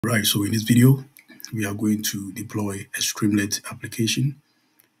Right, so in this video, we are going to deploy a Streamlit application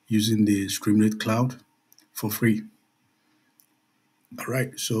using the Streamlit Cloud for free. All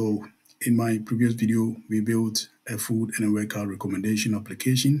right, so in my previous video, we built a food and a workout recommendation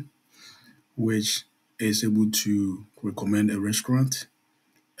application, which is able to recommend a restaurant,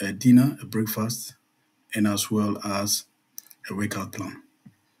 a dinner, a breakfast, and as well as a workout plan.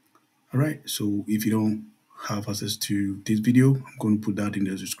 All right, so if you don't have access to this video, I'm going to put that in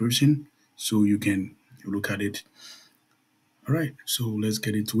the description so you can look at it. All right, so let's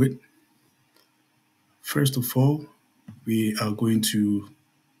get into it. First of all, we are going to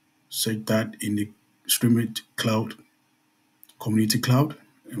set that in the Streamlit Cloud Community Cloud.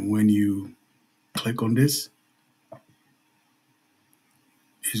 And when you click on this,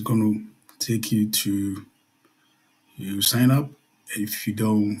 it's going to take you to you sign up if you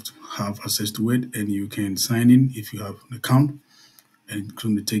don't have access to it, and you can sign in if you have an account, and it's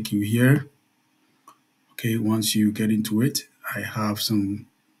going to take you here. Okay, once you get into it, I have some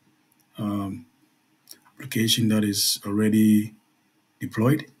application that is already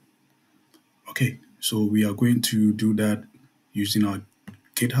deployed. Okay, so we are going to do that using our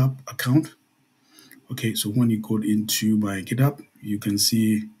GitHub account. Okay, so when you go into my GitHub, you can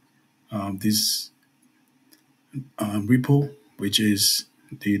see this repo, which is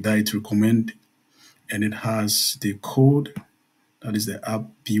the diet recommend, and it has the code that is the app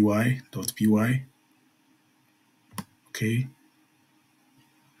py.py. Okay,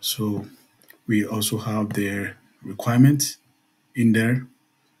 so we also have the requirement in there.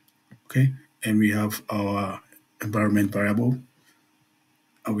 Okay, and we have our environment variable,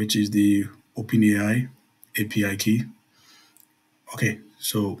 which is the OpenAI API key. Okay,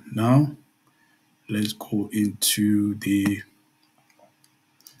 so now let's go into the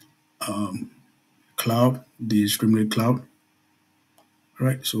cloud, the Streamlit Cloud. All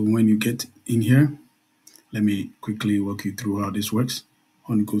right, so when you get in here, let me quickly walk you through how this works.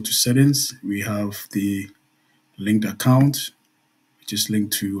 When you go to settings, we have the linked account, which is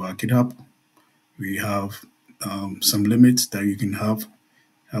linked to our GitHub. We have some limits that you can have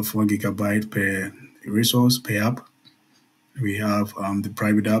 1 gigabyte per resource per app. We have the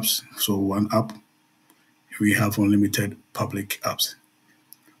private apps, so one app. We have unlimited public apps.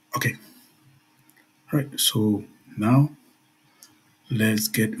 Okay, all right, so now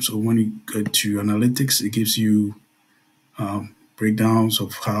so when you get to analytics, it gives you breakdowns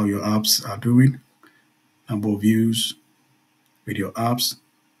of how your apps are doing, number of views with your apps.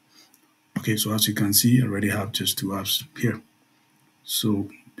 Okay, so as you can see, I already have just 2 apps here. So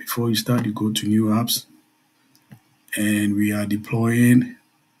before you start, you go to new apps, and we are deploying.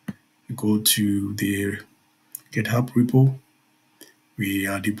 You go to the GitHub repo. We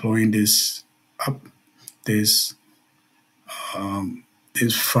are deploying this app, this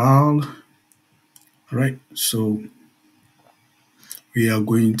file. All right, so we are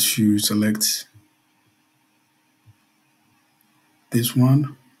going to select this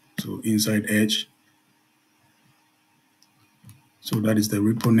one. So inside Edge. So that is the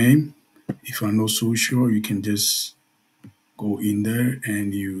repo name. If you're not so sure, you can just go in there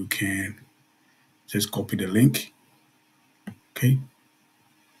and you can just copy the link. Okay.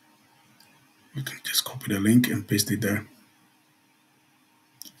 You can just copy the link and paste it there.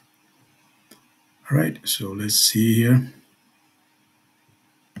 All right, so let's see here.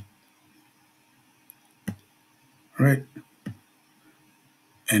 All right.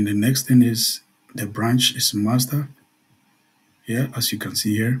 And the next thing is the branch is master. Yeah, as you can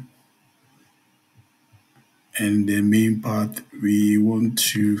see here. And the main path, we want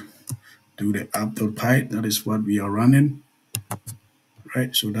to do the app.py. That is what we are running.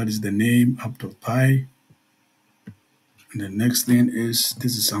 Right, so that is the name, app.py. And the next thing is,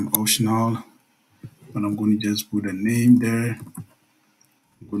 this is some optional, but I'm going to just put a name there.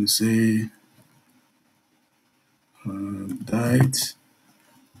 I'm going to say diet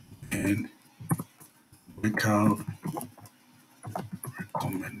and workout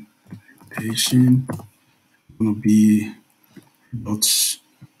recommendation. It's going to be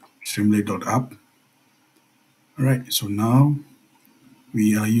 .streamlit.app. All right, so now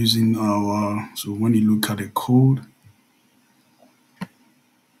we are using so when you look at the code,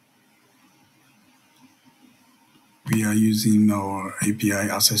 we are using our API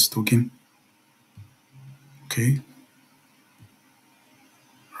access token. Okay.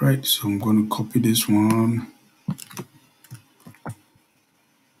 Right, so I'm going to copy this one.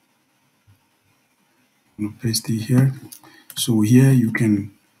 I'm going to paste it here. So here you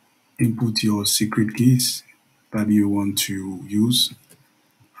can input your secret keys that you want to use.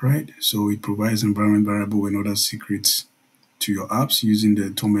 Right, so it provides environment variable and other secrets to your apps using the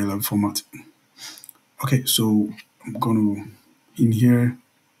thumbnail format. Okay, so I'm going to in here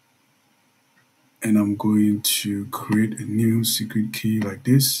and I'm going to create a new secret key like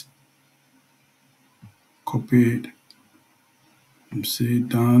this. Copy it and say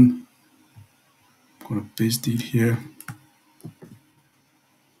done. I'm going to paste it here.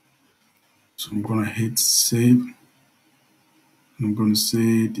 So I'm going to hit save. And I'm going to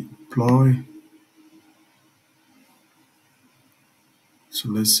say deploy. So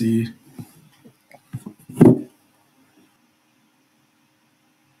let's see.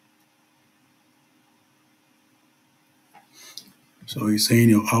 So it's saying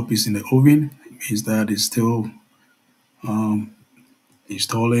your app is in the oven. It means that it's still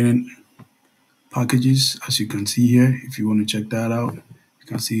installing packages, as you can see here. If you want to check that out, you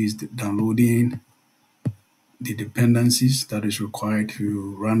can see it's downloading the dependencies that is required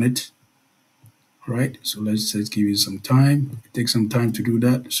to run it. All right, so let's give it some time. It takes some time to do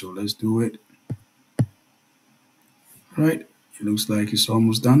that, so let's do it. All right, it looks like it's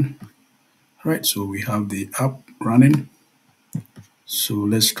almost done. All right, so we have the app running. So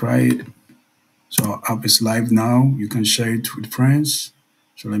let's try it. So our app is live now. You can share it with friends.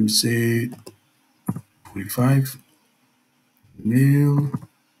 So let me say 45 mail.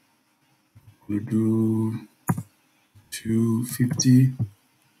 We'll do 250.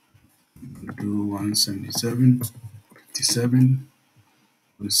 We'll do 177, 57.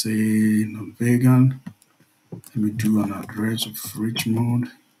 We'll say not vegan. Let me do an address of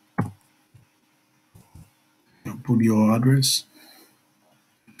Richmond. I'll put your address.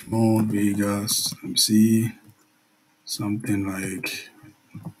 More Vegas. Let me see. Something like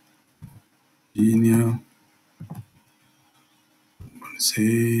Virginia. I'm gonna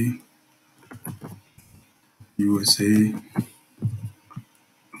say USA.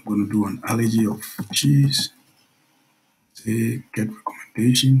 I'm gonna do an allergy of cheese. Say get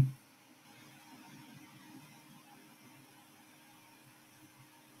recommendation.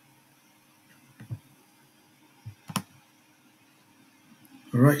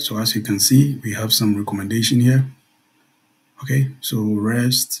 All right, so as you can see, we have some recommendation here. Okay, so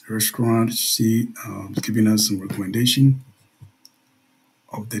restaurant, see, it's giving us some recommendation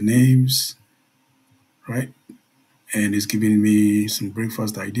of the names, right? And it's giving me some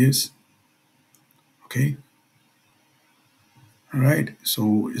breakfast ideas. Okay. All right,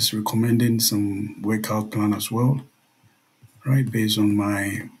 so it's recommending some workout plan as well, right, based on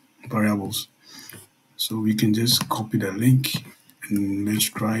my variables. So we can just copy the link and let's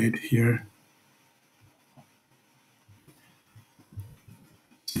try it here.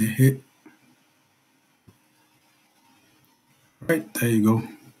 Hit. Right, there you go.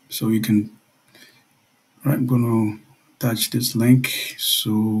 So you can, right, I'm gonna attach this link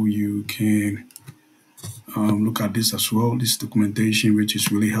so you can look at this as well, this documentation, which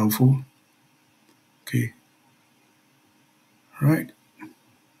is really helpful. Okay. All right.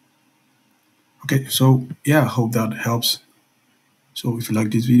 Okay, so yeah, I hope that helps. So if you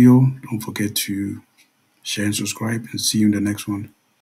like this video, don't forget to share and subscribe, and see you in the next one.